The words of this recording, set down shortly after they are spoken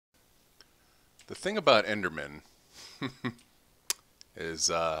The thing about Endermen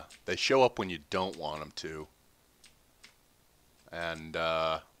is they show up when you don't want them to. And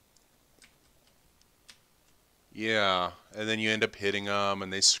yeah, and then you end up hitting them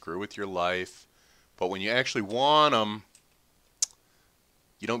and they screw with your life. But when you actually want them,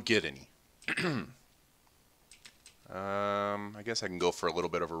 you don't get any. I guess I can go for a little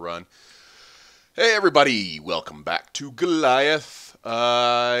bit of a run. Hey everybody, welcome back to Goliath.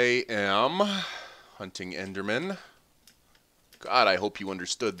 I am hunting Enderman. God, I hope you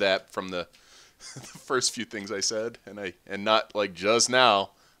understood that from the, the first few things I said, and not like just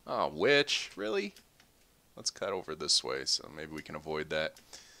now. Oh, witch, really? Let's cut over this way, so maybe we can avoid that.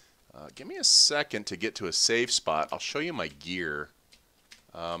 Give me a second to get to a safe spot. I'll show you my gear.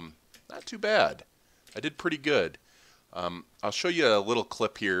 Not too bad. I did pretty good. I'll show you a little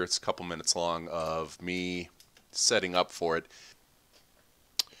clip here. It's a couple minutes long of me setting up for it.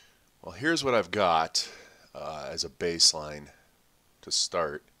 Well, here's what I've got as a baseline to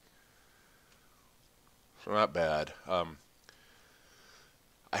start. So not bad. I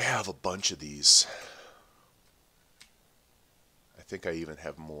have a bunch of these. I think I even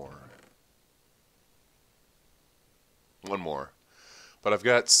have more. One more. But I've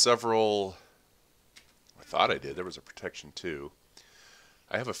got several. I thought I did. There was a protection too.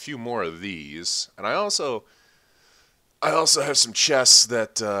 I have a few more of these, and I also have some chests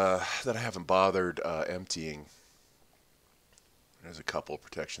that I haven't bothered emptying. There's a couple of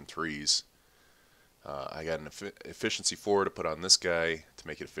protection 3s. I got an efficiency 4 to put on this guy to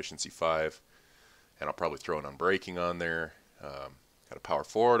make it efficiency 5, and I'll probably throw an unbreaking on there. Got a power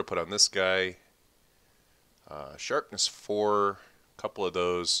 4 to put on this guy. Sharpness 4, a couple of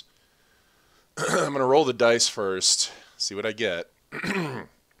those. I'm gonna roll the dice first, see what I get.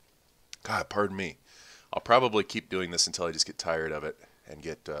 God, pardon me. I'll probably keep doing this until I just get tired of it and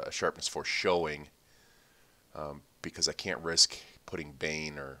get a sharpness 4 showing, because I can't risk putting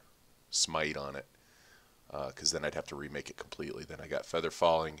Bane or Smite on it, because then I'd have to remake it completely. Then I got Feather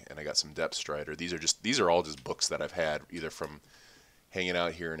Falling and I got some Depth Strider. These are all just books that I've had either from hanging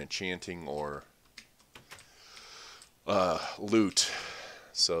out here and enchanting or loot.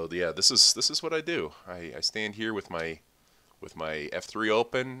 So yeah, this is what I do. I stand here with my F3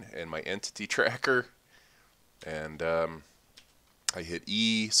 open and my entity tracker, and I hit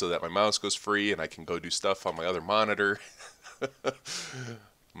E so that my mouse goes free and I can go do stuff on my other monitor.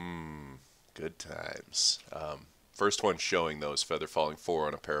 Good times. First one showing those Feather Falling 4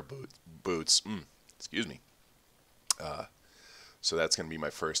 on a pair of boots. Excuse me. So that's going to be my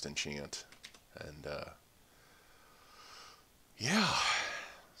first enchant. And yeah.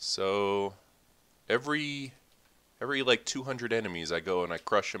 So every like 200 enemies I go and I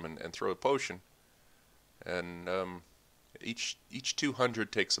crush them and throw a potion. And each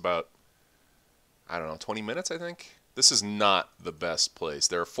 200 takes about, I don't know, 20 minutes, I think. This is not the best place.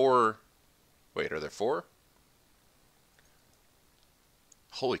 There are 4. Wait, are there 4?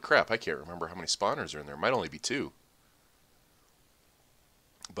 Holy crap, I can't remember how many spawners are in there. Might only be 2.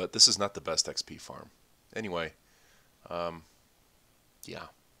 But this is not the best XP farm. Anyway, yeah,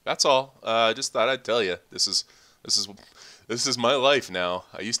 that's all. I just thought I'd tell you. This is my life now.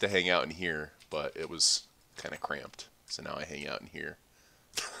 I used to hang out in here, but it was kind of cramped. So now I hang out in here.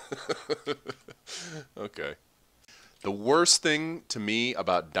 Okay. The worst thing to me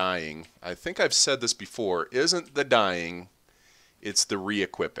about dying, I think I've said this before, isn't the dying, it's the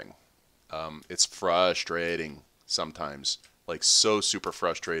re-equipping. It's frustrating sometimes, like so super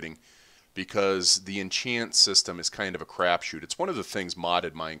frustrating, because the enchant system is kind of a crapshoot. It's one of the things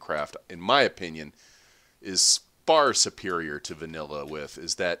modded Minecraft, in my opinion, is far superior to vanilla with,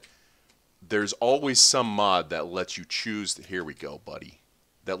 is that there's always some mod that lets you choose. Here we go, buddy.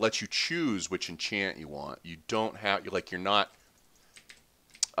 That lets you choose which enchant you want. You don't have, you're not.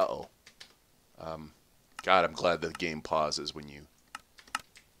 Uh-oh. God, I'm glad the game pauses when you.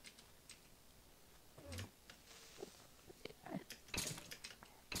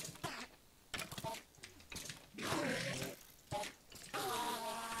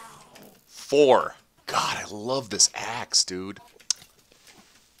 Four. God, I love this axe, dude.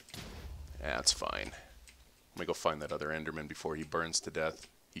 Yeah, that's fine. Let me go find that other Enderman before he burns to death.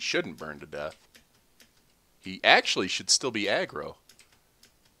 He shouldn't burn to death. He actually should still be aggro.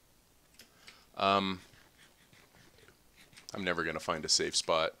 I'm never going to find a safe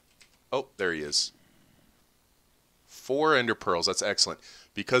spot. Oh, there he is. 4 Ender Pearls. That's excellent.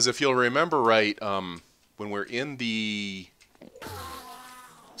 Because if you'll remember right, when we're in the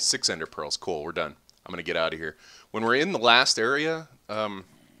 6 Ender Pearls. Cool, we're done. I'm going to get out of here. When we're in the last area,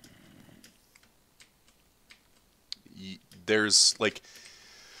 there's like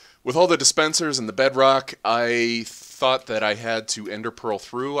With all the dispensers and the bedrock, I thought that I had to ender pearl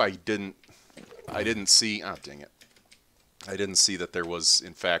through. I didn't see, oh dang it. I didn't see that there was,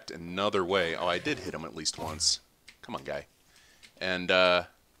 in fact, another way. Oh, I did hit him at least once. Come on, guy. And, yeah,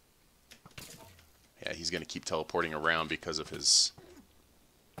 he's going to keep teleporting around because of his...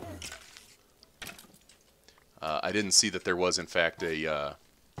 I didn't see that there was, in fact, a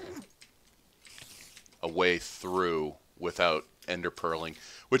way through without ender pearling,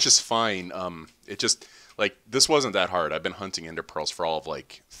 which is fine. It just, like, this wasn't that hard. I've been hunting ender pearls for all of,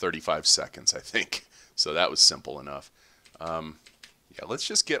 like, 35 seconds, I think. So that was simple enough. Yeah, let's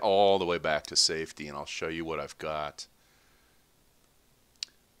just get all the way back to safety, and I'll show you what I've got.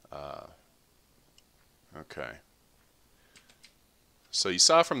 Okay. So you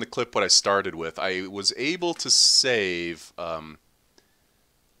saw from the clip what I started with. I was able to save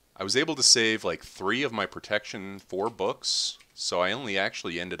like 3 of my protection 4 books, so I only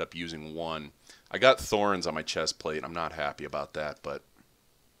actually ended up using 1. I got thorns on my chest plate. I'm not happy about that, but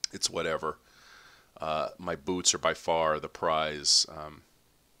it's whatever. My boots are by far the prize,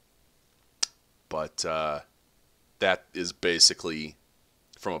 but that is basically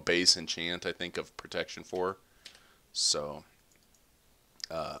from a base enchant, I think, of protection 4. So,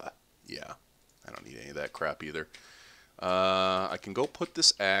 yeah, I don't need any of that crap either. I can go put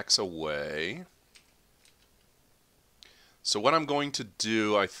this axe away. So what I'm going to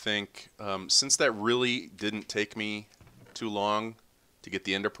do, I think, since that really didn't take me too long to get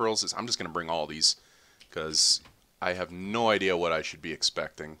the ender pearls, is I'm just going to bring all these, because I have no idea what I should be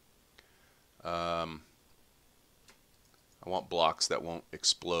expecting. I want blocks that won't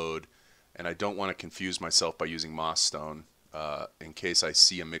explode, and I don't want to confuse myself by using moss stone in case I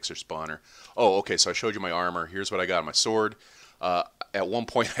see a mixer spawner. Oh, okay, so I showed you my armor. Here's what I got on my sword. At one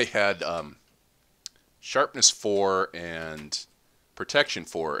point I had sharpness 4 and protection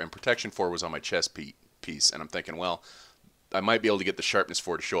 4, and protection 4 was on my chest piece, and I'm thinking, well, I might be able to get the sharpness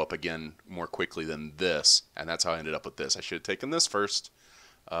 4 to show up again more quickly than this, and that's how I ended up with this. I should have taken this first.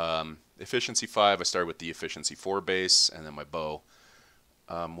 Efficiency 5, I started with the efficiency 4 base, and then my bow.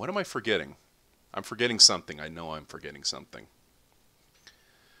 What am I forgetting? I'm forgetting something. I know I'm forgetting something.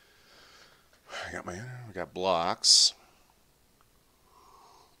 I got blocks.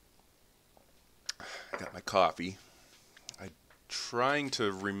 I got my coffee. I'm trying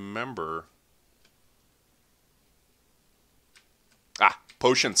to remember. Ah,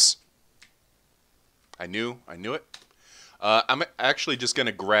 potions. I knew it. I'm actually just going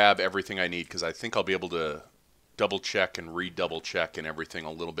to grab everything I need because I think I'll be able to double check and re-double check and everything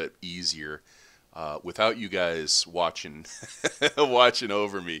a little bit easier without you guys watching watching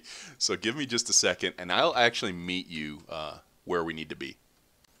over me. So give me just a second and I'll actually meet you where we need to be.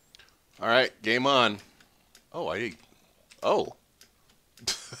 All right, game on. Oh,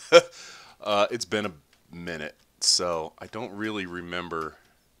 it's been a minute, so I don't really remember.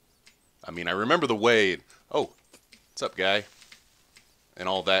 I mean, I remember the way. Oh, what's up, guy? And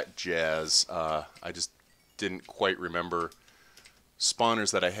all that jazz. I just didn't quite remember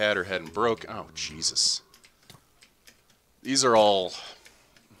spawners that I had or hadn't broke. Oh, Jesus. These are all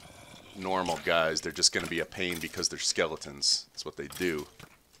normal guys. They're just going to be a pain because they're skeletons. That's what they do.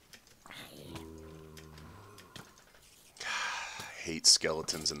 I hate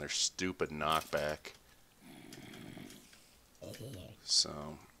skeletons and their stupid knockback.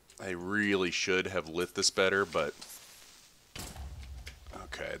 So, I really should have lit this better, but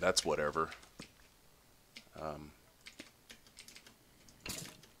okay, that's whatever.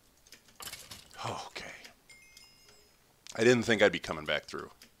 Okay. I didn't think I'd be coming back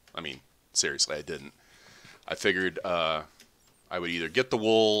through. I mean, seriously, I didn't. I figured I would either get the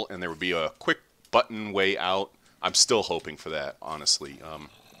wool and there would be a quick button way out. I'm still hoping for that, honestly.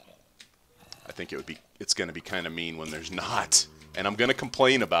 I think it's going to be kind of mean when there's not. And I'm going to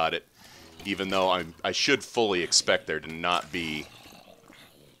complain about it, even though I should fully expect there to not be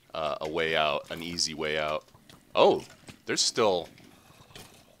a way out, an easy way out. Oh, there's still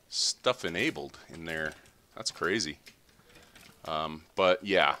stuff enabled in there. That's crazy. But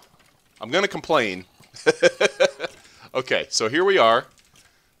yeah, I'm going to complain. Okay, so here we are.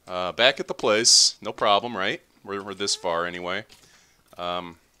 Back at the place. No problem, right? We're this far anyway.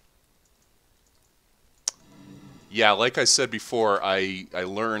 Yeah, like I said before, I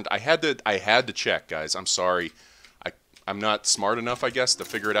learned I had to check, guys. I'm sorry. I'm not smart enough, I guess, to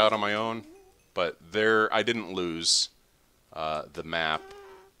figure it out on my own. But I didn't lose the map.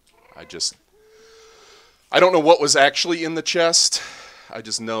 I don't know what was actually in the chest. I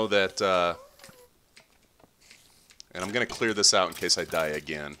just know that, and I'm going to clear this out in case I die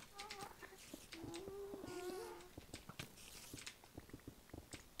again.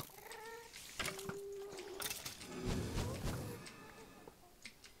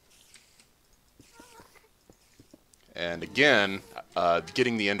 And again,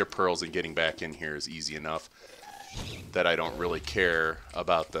 getting the ender pearls and getting back in here is easy enough that I don't really care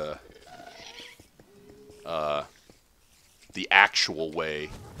about the actual way,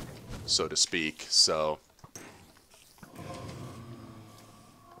 so to speak. So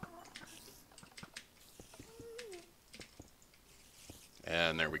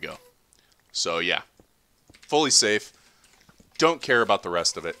and there we go. So yeah, fully safe. Don't care about the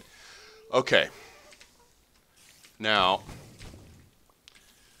rest of it. Okay. Now,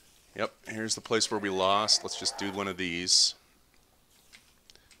 yep, here's the place where we lost. Let's just do one of these.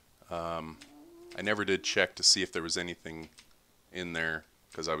 I never did check to see if there was anything in there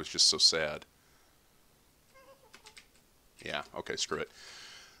because I was just so sad. Yeah, okay, screw it.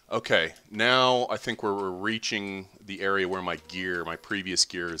 Okay, now I think we're reaching the area where my previous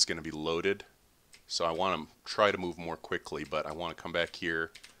gear is going to be loaded. So I want to try to move more quickly, but I want to come back here.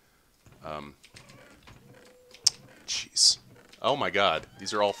 Jeez. Oh my god,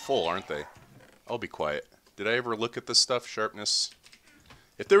 these are all full, aren't they? I'll be quiet. Did I ever look at this stuff? Sharpness.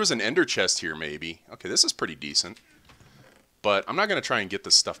 If there was an ender chest here, maybe. Okay, this is pretty decent. But I'm not going to try and get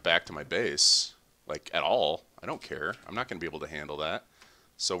this stuff back to my base. Like, at all. I don't care. I'm not going to be able to handle that.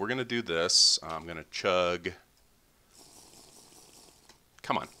 So we're going to do this. I'm going to chug.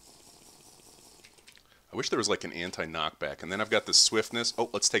 Come on. I wish there was like an anti-knockback. And then I've got the swiftness. Oh,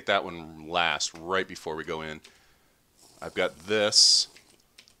 let's take that one last, right before we go in. I've got this.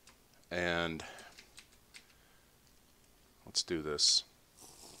 And let's do this.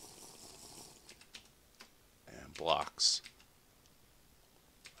 And blocks.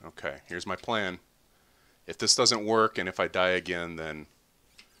 Okay, here's my plan. If this doesn't work and if I die again, then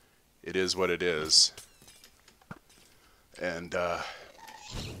it is what it is. And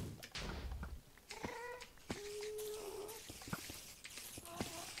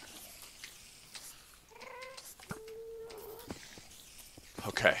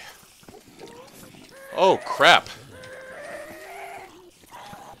okay. Oh, crap.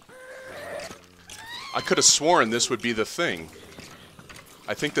 I could have sworn this would be the thing.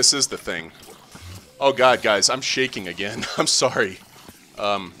 I think this is the thing. Oh god, guys, I'm shaking again. I'm sorry.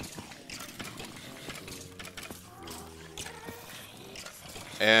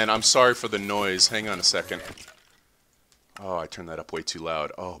 And I'm sorry for the noise. Hang on a second. Oh, I turned that up way too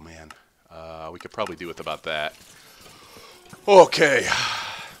loud. Oh, man. We could probably do with about that. Okay.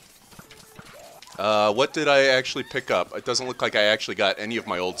 What did I actually pick up? It doesn't look like I actually got any of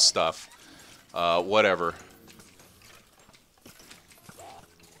my old stuff. Whatever.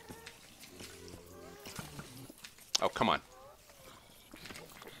 Oh, come on.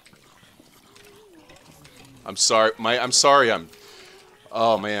 I'm sorry.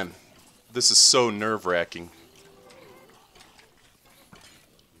 Oh, man. This is so nerve-wracking.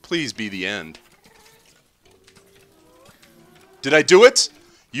 Please be the end. Did I do it?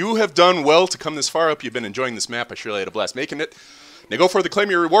 You have done well to come this far. Hope you've been enjoying this map. I surely had a blast making it. Now go for the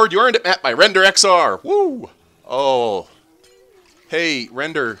claim your reward. You earned it, Matt, by Render XR. Woo! Oh. Hey,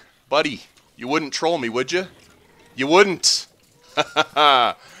 Render, buddy. You wouldn't troll me, would you? You wouldn't.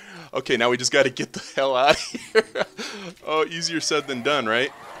 Okay, now we just got to get the hell out of here. Oh, easier said than done,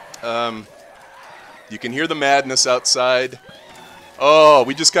 right? You can hear the madness outside. Oh,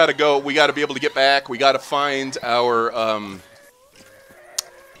 we just got to go. We got to be able to get back. We got to find our...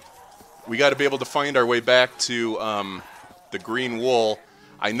 we got to be able to find our way back to the green wool.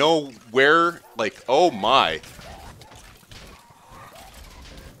 I know where, like, oh my.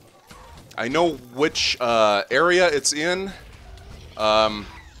 I know which area it's in,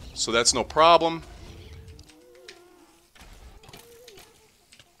 so that's no problem.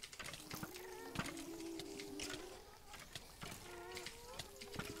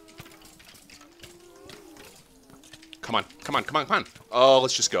 Come on, come on, come on, come on. Oh,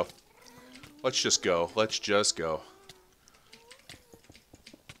 let's just go. Let's just go. Let's just go.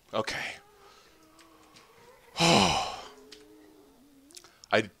 Okay.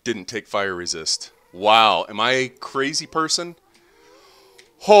 I didn't take fire resist. Wow. Am I a crazy person?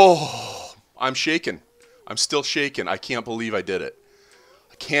 Oh, I'm shaking. I'm still shaking. I can't believe I did it.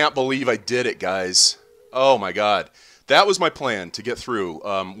 I can't believe I did it, guys. Oh, my God. That was my plan to get through,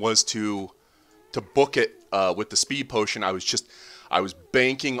 was to book it with the speed potion. I was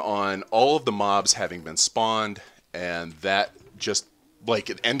banking on all of the mobs having been spawned, and that just, like,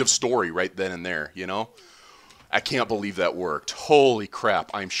 an end of story right then and there, you know? I can't believe that worked. Holy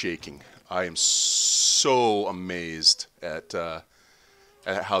crap, I'm shaking. I am so amazed at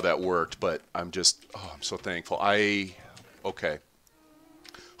how that worked, but I'm just, oh, I'm so thankful. Okay.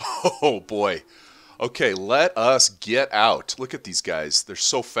 Oh, boy. Okay, let us get out. Look at these guys. They're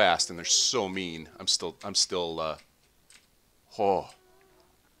so fast and they're so mean. I'm still Oh.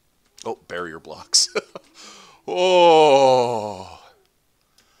 Oh, barrier blocks. Oh.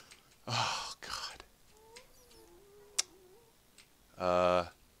 Oh, God.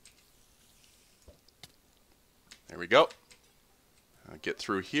 There we go. I'll get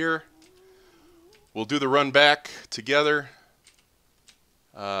through here. We'll do the run back together.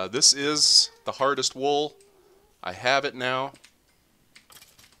 This is the hardest wool. I have it now.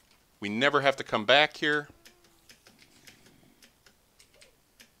 We never have to come back here.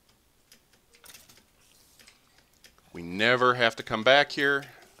 We never have to come back here.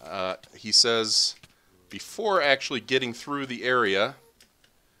 He says before actually getting through the area,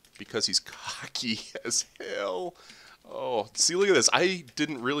 because he's cocky as hell. Oh, see, look at this. I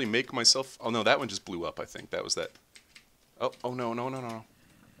didn't really make myself... Oh, no, that one just blew up, I think. That was that. Oh, no.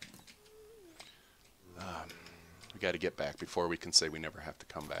 We got to get back before we can say we never have to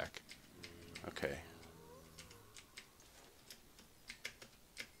come back. Okay.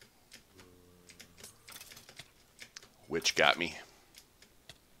 Which got me.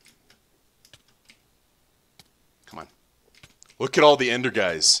 Come on. Look at all the ender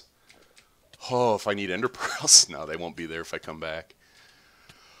guys. Oh, if I need ender pearls. No, they won't be there if I come back.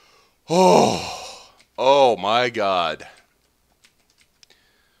 Oh my God.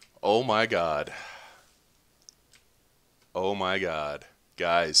 Oh my God. Oh my God.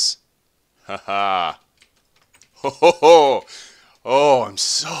 Guys. Haha. Ho ho ho. Oh, I'm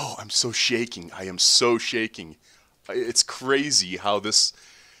so shaking. I am so shaking. It's crazy how this,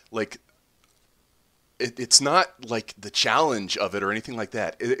 like, it's not like the challenge of it or anything like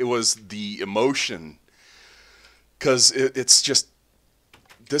that. It was the emotion, because it's just,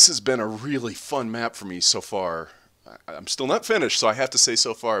 this has been a really fun map for me so far. I'm still not finished, so I have to say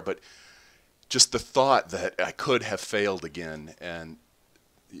so far, but just the thought that I could have failed again, and,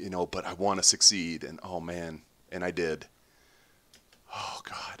 you know, but I want to succeed, and oh man, and I did. Oh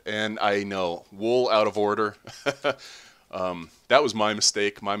God, and I know, wool out of order. That was my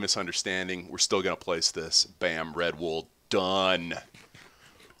mistake, my misunderstanding. We're still going to place this. Bam, red wool, done.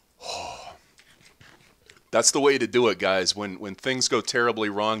 Oh. That's the way to do it, guys. When things go terribly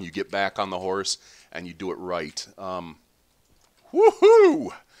wrong, you get back on the horse and you do it right.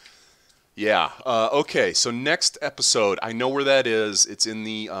 Woohoo! Yeah, okay, so next episode, I know where that is. It's in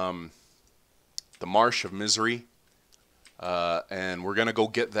the Marsh of Misery. And we're going to go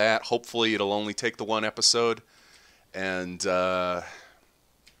get that. Hopefully it'll only take the one episode. And, oh,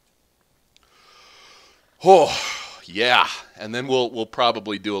 yeah. And then we'll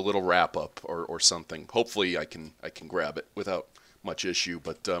probably do a little wrap-up or something. Hopefully I can grab it without much issue.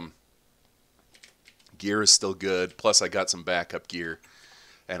 But gear is still good. Plus I got some backup gear.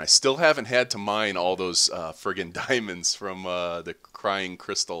 And I still haven't had to mine all those friggin' diamonds from the Crying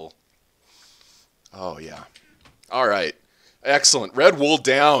Crystal. Oh, yeah. All right. Excellent. Red wool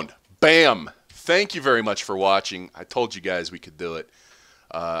down. Bam. Thank you very much for watching. I told you guys we could do it.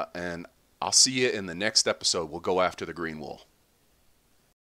 And I'll see you in the next episode. We'll go after the green wool.